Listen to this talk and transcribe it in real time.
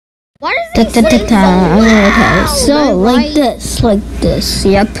What is this? Okay, so like this,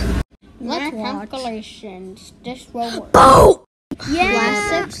 yep. Let's watch. Calculations. This will work. Oh!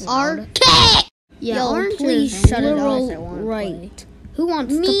 Yeah, arcade! Yeah, orange please is shut it off. literal right. Who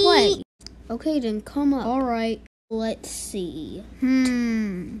wants to play? Okay, then come up. Alright. Let's see.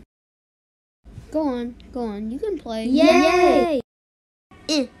 Go on. You can play. Yay!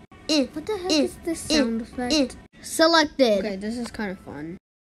 What the heck is this sound effect? Selected. Okay, this is kind of fun.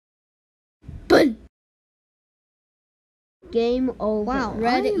 But game over. wow,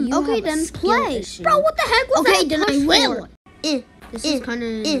 Red, you okay, have then a skill play. issue. Bro, what the heck was Okay, that? then I will. This is kind of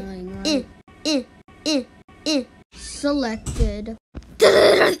annoying, right? Selected.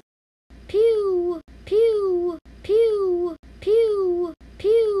 Pew, pew, pew, pew,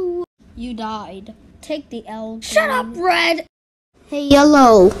 pew. You died. Take the L. Shut up, Red! Hey,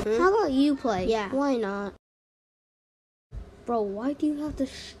 Yellow. How about you play? Yeah. Why not? Bro, why do you have to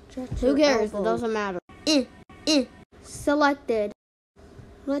stretch Who your cares? elbow? It doesn't matter. Selected.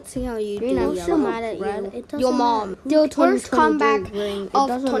 Let's see how you Green, do. I'm so mad at Red. you. It doesn't Your mom. matter. Still First comeback Green. It of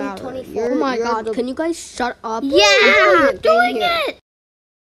doesn't matter. 2024. Oh my god, can you guys shut up? Yeah, I'm doing here. it!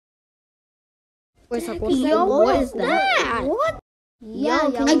 Wait a sec, what's Yo, that? What is that? What? Yeah,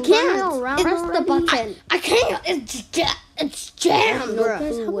 Yo, I can can't. Press the button. I can't. It's jammed. No, Bruh.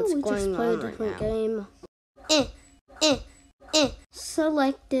 guys, how What's about we going just play a on right different now? game?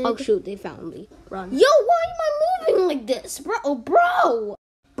 Selected. Oh shoot, they found me. Run. Yo, why am I moving like this, bro?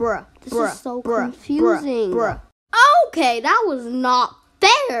 Bruh. This is so bruh, confusing. bruh. Okay, that was not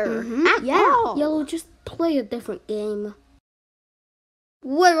fair at all. Yellow, just play a different game.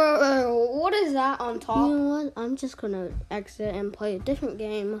 Wait, what is that on top? You know what? I'm just gonna exit and play a different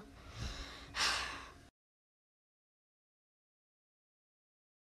game.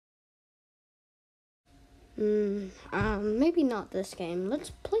 Maybe not this game. Let's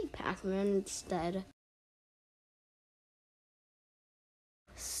play Pac-Man instead.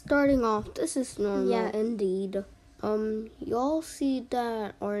 Starting off, this is normal. Yeah, indeed. Y'all see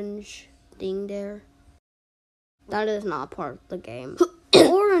that orange thing there? That is not part of the game.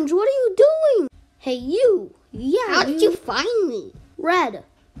 Orange, what are you doing? Hey, you. Yeah, How did you find me? Red,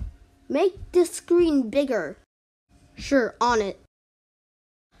 make the screen bigger. Sure, on it.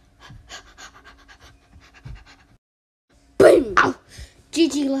 Boom! Ow!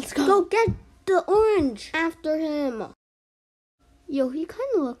 GG, let's go. Go get the orange after him. Yo, he kind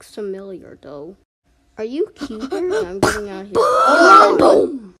of looks familiar, though. Are you cuter? I'm getting out here.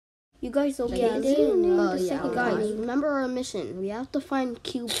 Boom! You guys okay? Yeah, Guys, remember our mission. We have to find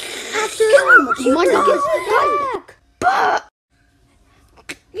Cube. After him! Oh my god! Back!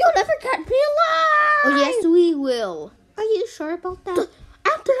 You'll never catch me alive! Oh, yes, we will. Are you sure about that?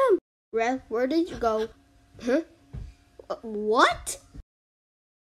 After him! Red, where did you go? Huh? What?